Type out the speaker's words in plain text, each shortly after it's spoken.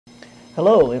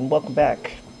Hello and welcome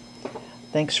back.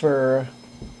 Thanks for,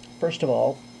 first of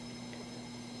all,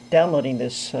 downloading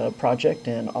this project,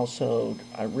 and also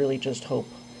I really just hope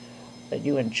that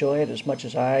you enjoy it as much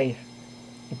as I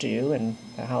do, and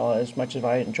as much as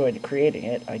I enjoyed creating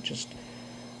it.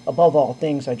 Above all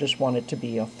things, I just want it to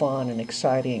be a fun and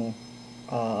exciting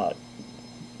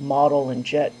model and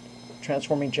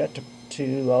transforming jet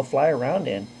to fly around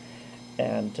in,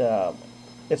 and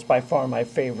it's by far my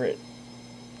favorite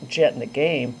jet in the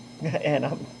game, and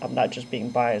I'm not just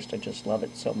being biased, I just love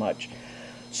it so much.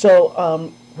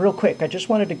 So real quick, I just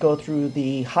wanted to go through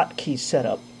the hotkey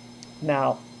setup.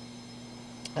 Now,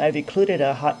 I've included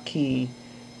a hotkey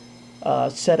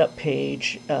setup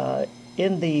page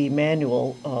in the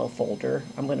manual folder.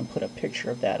 I'm going to put a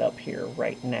picture of that up here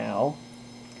right now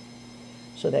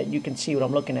so that you can see what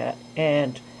I'm looking at.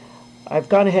 And I've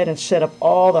gone ahead and set up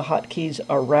all the hotkeys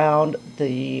around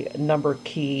the number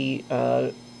key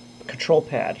control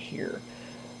pad here.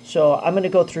 So I'm going to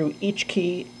go through each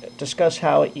key, discuss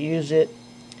how you use it,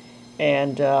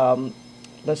 and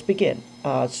let's begin.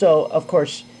 So of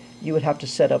course you would have to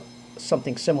set up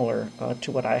something similar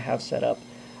to what I have set up,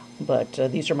 but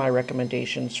these are my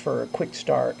recommendations for a quick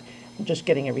start, just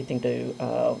getting everything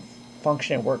to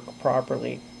function and work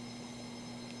properly.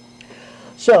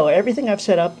 So everything I've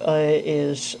set up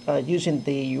is using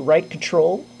the right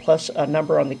control plus a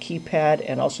number on the keypad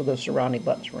and also the surrounding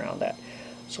buttons around that.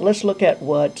 So let's look at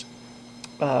what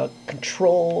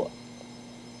Control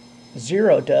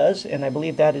 0 does, and I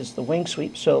believe that is the wing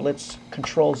sweep. So let's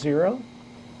Control 0.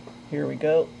 Here we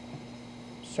go.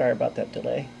 Sorry about that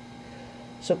delay.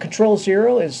 So Control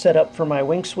 0 is set up for my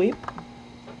wing sweep.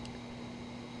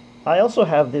 I also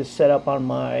have this set up on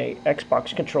my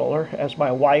Xbox controller as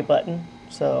my Y button,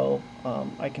 so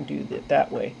I can do it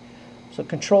that way. So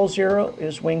Control 0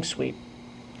 is wing sweep.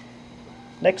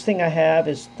 Next thing I have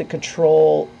is the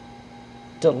Control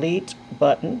Delete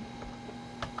button,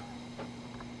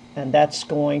 and that's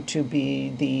going to be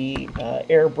the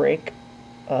air brake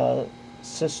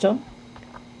system.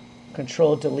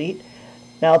 Control Delete.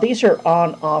 Now these are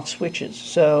on-off switches,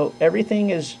 so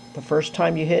everything is, the first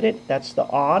time you hit it, that's the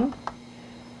on,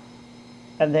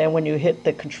 and then when you hit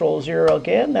the Control 0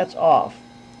 again, that's off.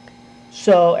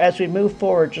 So as we move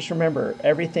forward, just remember,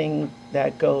 everything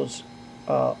that goes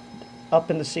up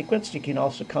in the sequence, you can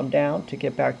also come down to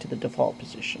get back to the default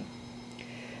position.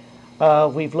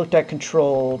 We've looked at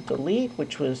Control Delete,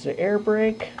 which was the air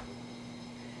brake.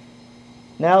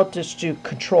 Now just do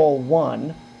Control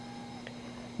 1.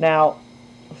 Now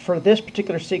for this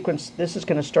particular sequence, this is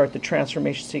going to start the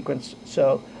transformation sequence.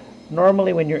 So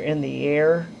normally when you're in the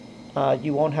air,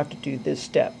 you won't have to do this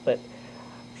step, but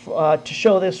to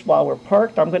show this while we're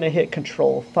parked, I'm going to hit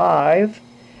Control 5,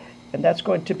 and that's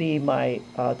going to be my,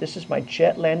 this is my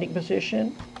jet landing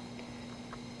position.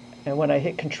 And when I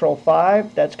hit Control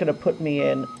 5, that's going to put me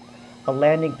in a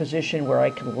landing position where I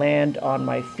can land on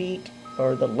my feet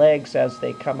or the legs as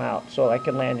they come out. So I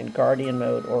can land in Guardian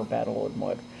mode or BATTLOID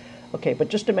mode. Okay, but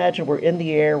just imagine we're in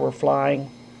the air, we're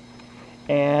flying,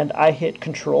 and I hit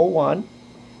Control 1.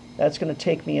 That's going to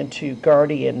take me into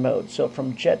Guardian mode. So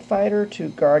from Jet Fighter to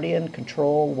Guardian,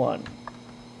 Control 1.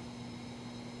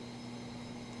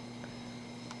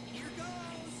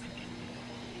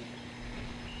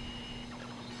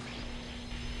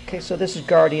 Okay, so this is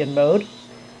Guardian mode.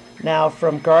 Now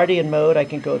from Guardian mode, I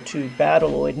can go to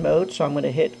BATTLOID mode. So I'm going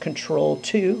to hit Control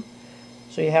 2.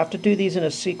 So you have to do these in a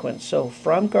sequence. So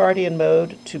from Guardian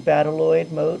mode to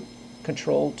BATTLOID mode,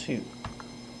 Control 2.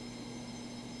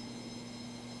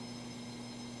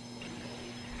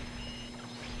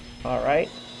 Alright,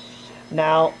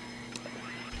 now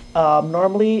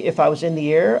normally if I was in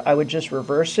the air, I would just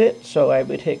reverse it, so I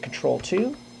would hit Control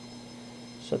 2,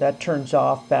 so that turns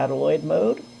off BATTLOID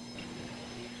mode.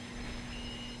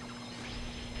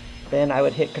 Then I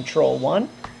would hit Control 1,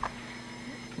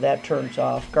 that turns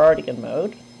off Guardian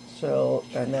mode. So,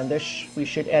 and then we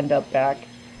should end up back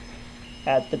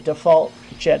at the default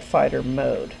jet fighter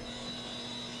mode.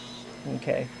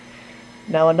 Okay.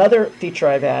 Now another feature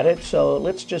I've added, so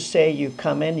let's just say you've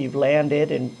come in, you've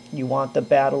landed, and you want the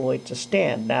BATTLOID to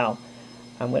stand. Now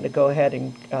I'm going to go ahead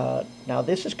and, now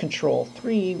this is Control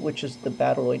 3, which is the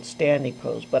BATTLOID standing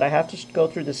pose, but I have to go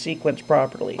through the sequence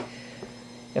properly.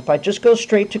 If I just go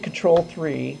straight to Control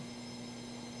 3,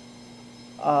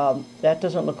 that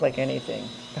doesn't look like anything.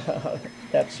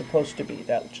 That's supposed to be,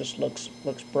 that just looks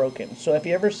broken. So if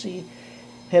you ever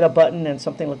hit a button and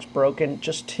something looks broken,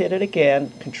 just hit it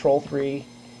again, Control 3,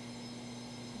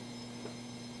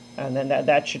 and then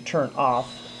that should turn off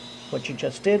what you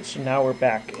just did. So now we're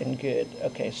back and good.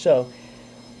 Okay, so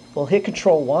we'll hit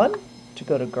Control 1 to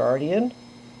go to Guardian,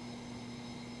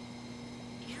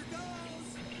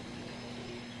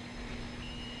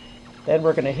 Then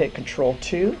we're going to hit Control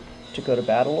 2 to go to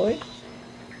Battleoid.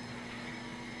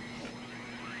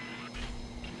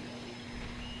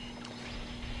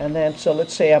 And then, so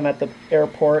let's say I'm at the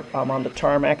airport, I'm on the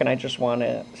tarmac, and I just want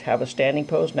to have a standing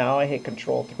pose. Now I hit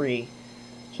Control 3.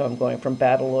 So I'm going from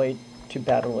Battleoid to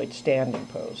Battleoid standing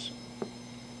pose.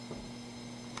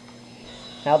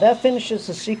 Now that finishes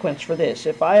the sequence for this.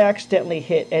 If I accidentally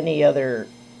hit any other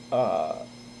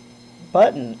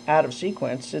button out of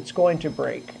sequence, it's going to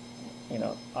break, you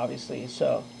know, obviously.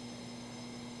 So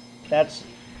that's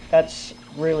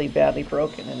really badly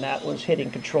broken, and that was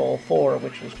hitting Control 4,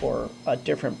 which was for a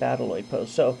different Battleoid pose.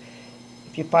 So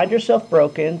if you find yourself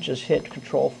broken, just hit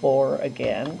Control 4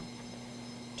 again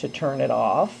to turn it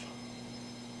off.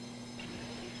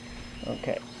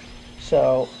 Okay,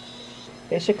 so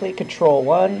basically Control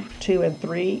 1, 2, and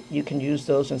 3, you can use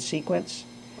those in sequence.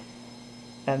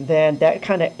 And then that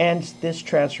kind of ends this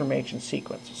transformation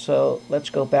sequence. So let's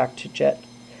go back to jet.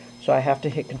 So I have to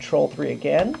hit Control 3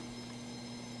 again.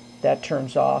 That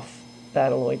turns off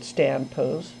Battleoid stand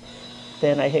pose.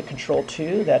 Then I hit Control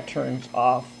 2, that turns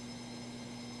off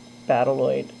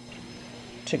Battleoid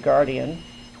to Guardian.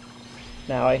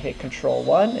 Now I hit Control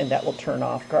 1, and that will turn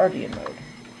off Guardian mode.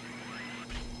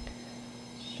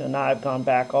 So now I've gone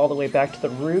back all the way back to the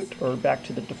root, or back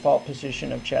to the default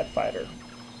position of jet fighter.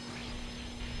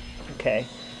 Okay.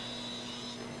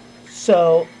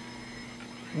 So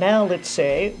now let's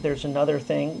say there's another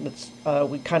thing.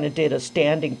 We kind of did a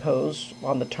standing pose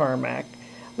on the tarmac.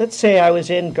 Let's say I was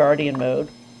in Guardian mode.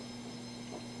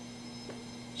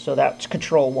 So that's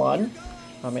Control 1.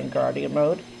 I'm in Guardian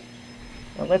mode.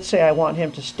 Now let's say I want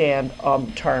him to stand on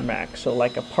the tarmac, so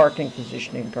like a parking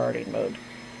position in Guardian mode.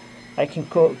 I can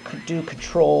do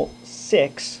Control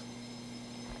 6.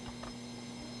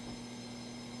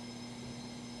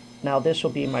 Now this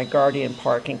will be my Guardian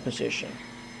parking position.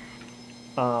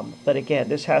 But again,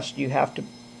 you have to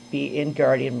be in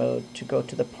Guardian mode to go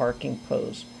to the parking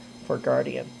pose for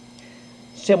Guardian.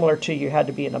 Similar to you had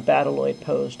to be in a Battleoid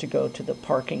pose to go to the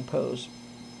parking pose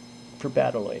for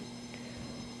Battleoid.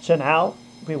 So now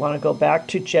we want to go back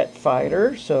to jet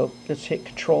fighter. So let's hit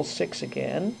Control 6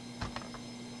 again.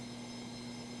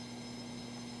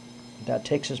 That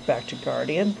takes us back to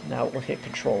Guardian. Now we'll hit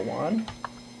Control 1.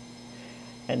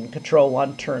 And Control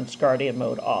 1 turns Guardian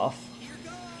mode off.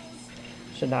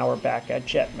 So now we're back at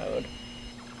jet mode.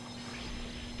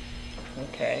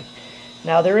 Okay.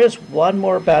 Now there is one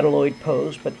more Battleoid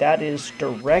pose, but that is a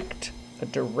direct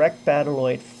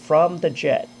Battleoid from the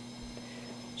jet.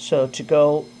 So to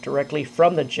go directly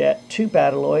from the jet to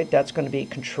Battleoid, that's going to be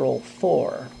Control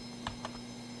 4.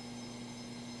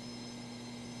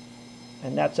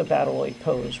 And that's a Battleoid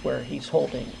pose where he's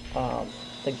holding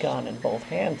the gun in both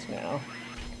hands now.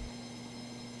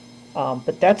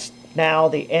 But that's now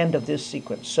the end of this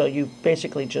sequence. So you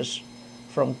basically just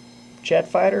from jet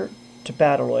fighter to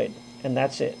Battleoid, and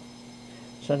that's it.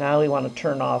 So now we want to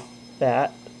turn off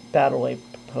that Battleoid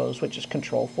pose, which is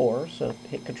Control 4. So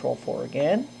hit Control 4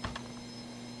 again.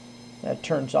 That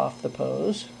turns off the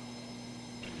pose.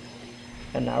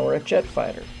 And now we're at jet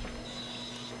fighter.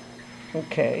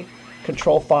 Okay.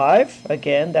 Control 5,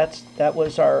 again, that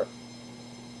was our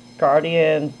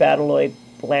Guardian Battleoid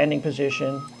landing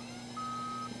position.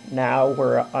 Now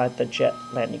we're at the jet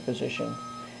landing position.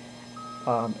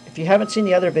 If you haven't seen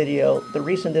the other video, the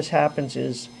reason this happens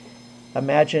is,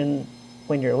 imagine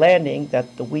when you're landing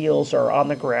that the wheels are on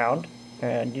the ground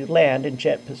and you land in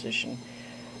jet position.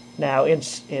 Now in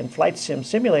Flight Sim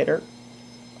Simulator,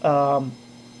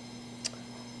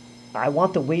 I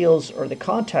want the wheels or the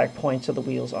contact points of the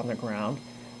wheels on the ground,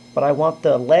 but I want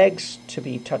the legs to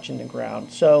be touching the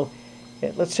ground. So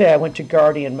let's say I went to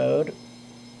Guardian mode.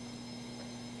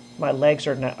 My legs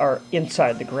are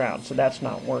inside the ground, so that's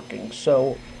not working.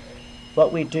 So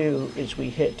what we do is we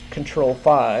hit Control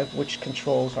 5, which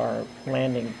controls our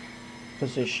landing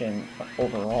position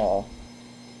overall.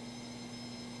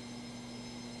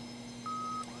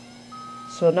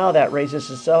 So now that raises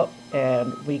us up,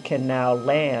 and we can now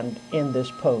land in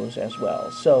this pose as well.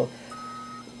 So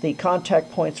the contact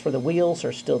points for the wheels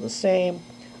are still the same,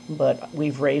 but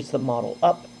we've raised the model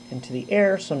up into the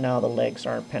air, so now the legs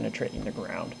aren't penetrating the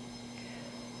ground.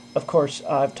 Of course,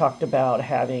 I've talked about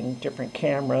having different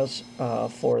cameras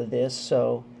for this,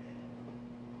 so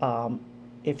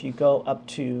if you go up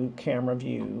to camera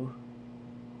view,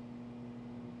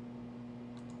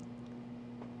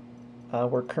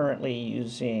 we're currently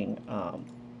using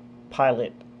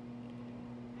Pilot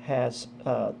has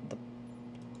a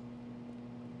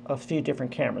few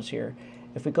different cameras here.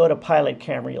 If we go to Pilot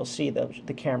camera, you'll see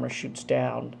the camera shoots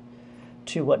down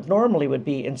to what normally would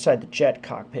be inside the jet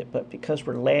cockpit, but because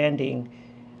we're landing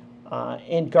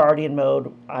In Guardian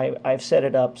mode, I've set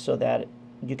it up so that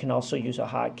you can also use a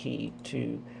hotkey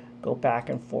to go back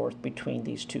and forth between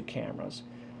these two cameras.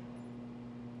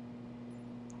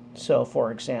 So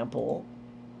for example,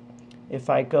 if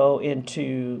I go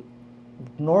into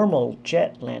normal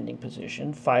jet landing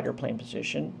position, fighter plane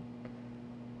position,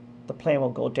 the plane will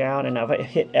go down, and if I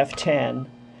hit F10,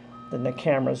 then the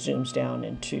camera zooms down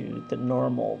into the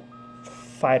normal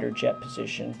fighter jet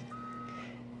position.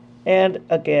 And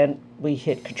again, we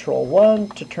hit Control 1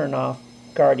 to turn off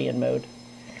Guardian mode.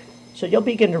 So you'll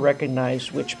begin to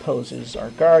recognize which poses are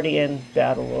Guardian,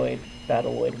 BATTLOID,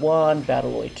 BATTLOID 1,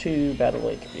 BATTLOID 2,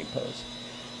 BATTLOID 3 pose.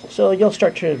 So you'll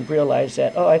start to realize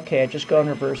that, oh, okay, I just go in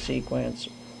reverse sequence,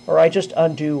 or I just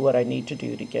undo what I need to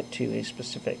do to get to a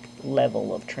specific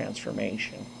level of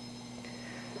transformation.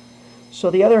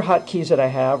 So the other hotkeys that I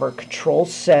have are Control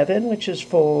 7, which is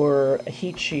for a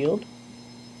heat shield.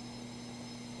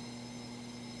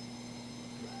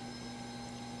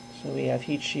 So we have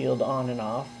heat shield on and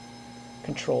off.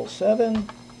 Control 7,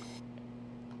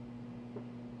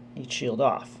 heat shield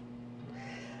off.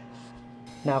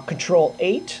 Now Control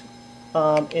 8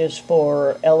 is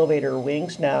for elevator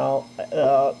wings. Now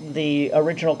the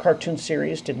original cartoon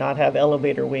series did not have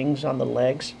elevator wings on the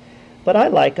legs, but I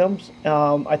like them.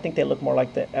 I think they look more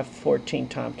like the F-14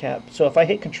 Tomcat. So if I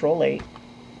hit Control 8,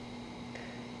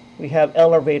 we have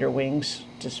elevator wings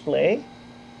display,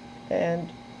 and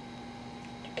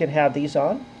you can have these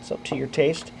on. It's up to your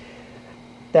taste.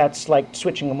 That's like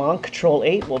switching them on. Control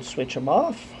 8 will switch them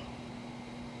off.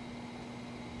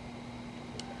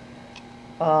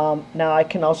 Now I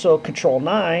can also, Control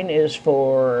 9 is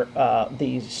for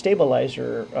the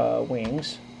stabilizer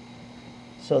wings.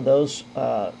 So those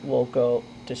will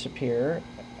disappear,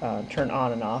 turn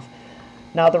on and off.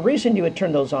 Now the reason you would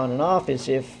turn those on and off is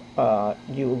if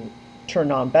you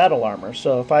turn on battle armor.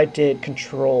 So if I did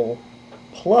Control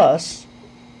plus,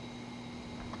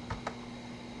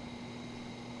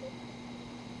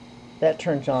 that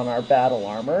turns on our battle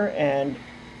armor, and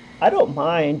I don't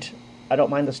mind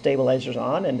the stabilizers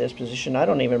on in this position. I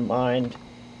don't even mind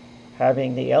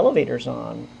having the elevators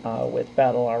on with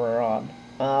battle armor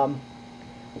on.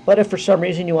 But if for some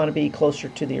reason you want to be closer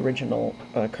to the original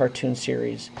cartoon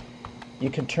series, you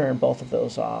can turn both of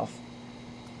those off,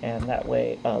 and that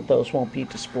way those won't be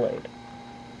displayed.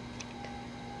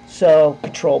 So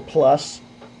Control plus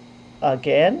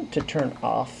again to turn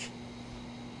off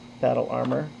battle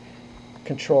armor.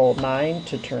 Control 9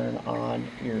 to turn on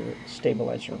your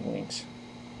stabilizer wings.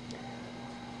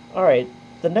 Alright,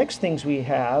 the next things we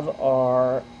have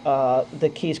are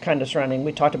the keys kind of surrounding.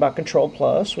 We talked about Control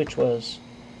plus, which was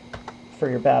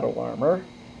for your battle armor.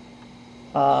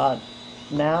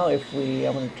 Now if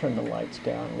I'm going to turn the lights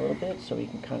down a little bit so we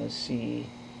can kind of see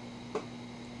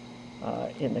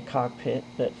in the cockpit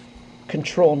that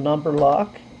Control number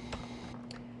lock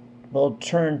will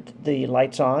turn the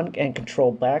lights on, and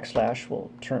Control backslash will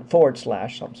turn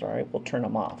will turn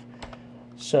them off.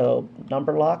 So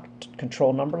number lock,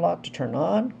 Control number lock to turn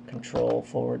on, Control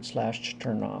 / to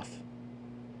turn off.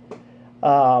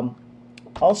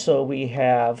 Also we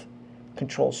have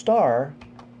Control star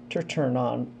to turn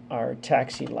on our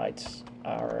taxi lights,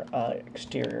 our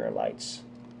exterior lights.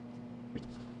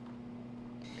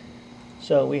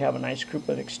 So we have a nice group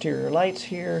of exterior lights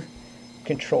here.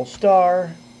 Control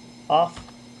star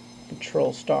off,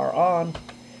 Control star on.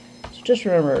 So just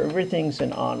remember, everything's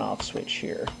an on-off switch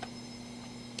here.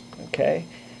 Okay,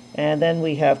 and then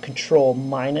we have Control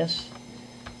minus,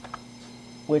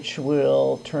 which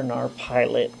will turn our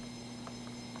pilot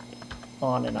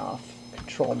on and off.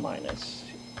 Control minus.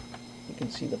 You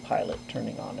can see the pilot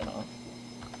turning on and off.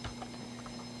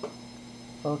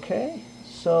 Okay,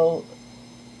 so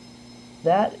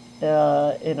that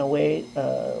in a way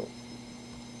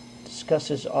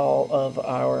discusses all of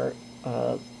our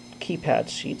keypad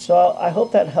sheets. So I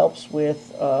hope that helps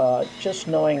with just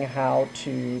knowing how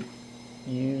to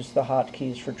use the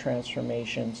hotkeys for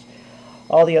transformations.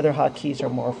 All the other hotkeys are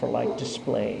more for like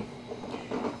display.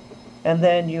 And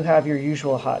then you have your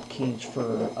usual hotkeys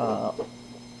for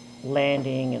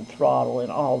landing and throttle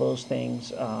and all those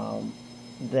things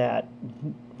that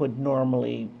would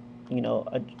normally,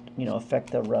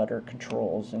 affect the rudder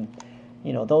controls, and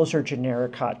those are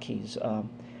generic hotkeys.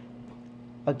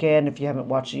 Again, if you haven't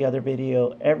watched the other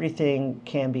video, everything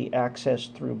can be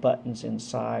accessed through buttons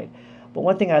inside. But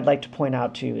one thing I'd like to point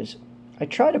out too is I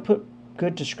try to put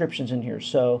good descriptions in here.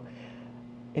 So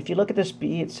if you look at this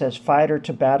B, it says fighter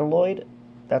to BATTLOID.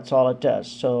 That's all it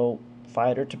does. So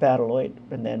fighter to BATTLOID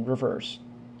and then reverse.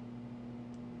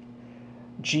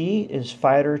 G is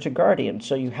fighter to Guardian.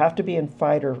 So you have to be in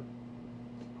fighter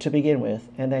to begin with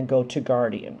and then go to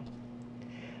Guardian.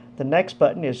 The next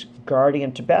button is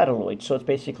Guardian to Battleoid. So it's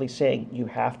basically saying you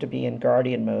have to be in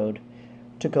Guardian mode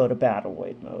to go to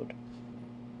Battleoid mode.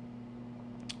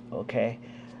 Okay,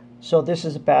 so this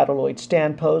is a Battleoid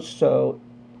stand pose, so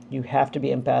you have to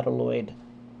be in Battleoid,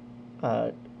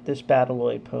 this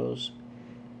Battleoid pose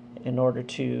in order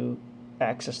to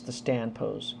access the stand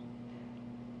pose.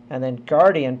 And then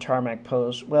Guardian tarmac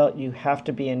pose, well, you have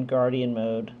to be in Guardian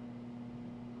mode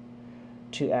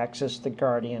to access the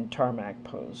Guardian tarmac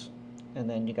pose. And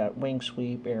then you got wing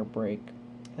sweep, air brake,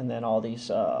 and then all these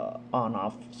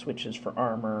on-off switches for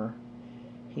armor,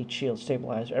 heat shield,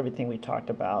 stabilizer, everything we talked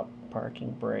about,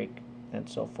 parking brake, and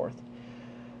so forth.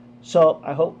 So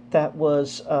I hope that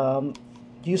was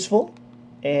useful.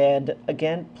 And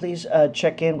again, please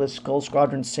check in with Skull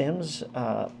Squadron Sims,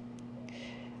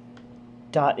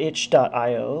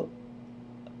 .itch.io.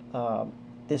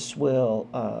 This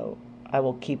will I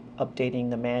will keep updating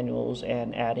the manuals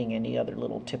and adding any other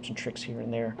little tips and tricks here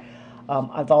and there.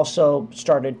 I've also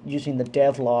started using the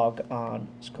devlog on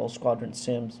Skull Squadron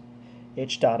Sims,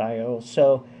 itch.io.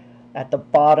 So at the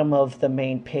bottom of the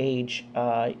main page,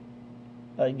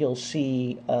 you'll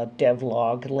see a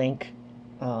devlog link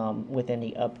with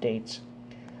any updates.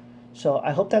 So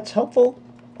I hope that's helpful,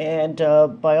 and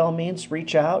by all means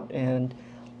reach out and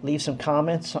leave some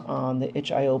comments on the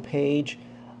itch.io page,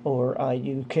 or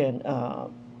you can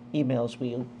email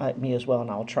me as well,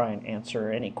 and I'll try and answer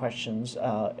any questions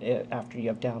after you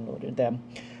have downloaded them.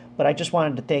 But I just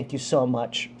wanted to thank you so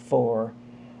much for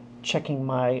checking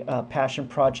my passion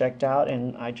project out,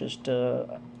 and I just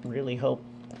really hope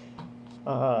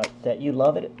that you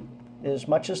love it as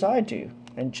much as I do.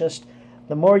 And just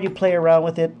the more you play around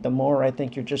with it, the more I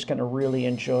think you're just going to really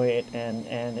enjoy it,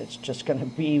 and it's just going to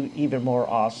be even more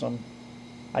awesome.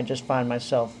 I just find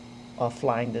myself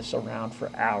flying this around for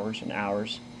hours and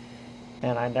hours,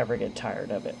 and I never get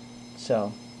tired of it.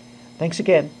 So thanks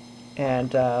again,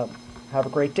 and have a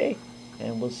great day,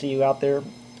 and we'll see you out there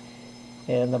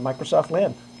in the Microsoft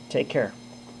land. Take care.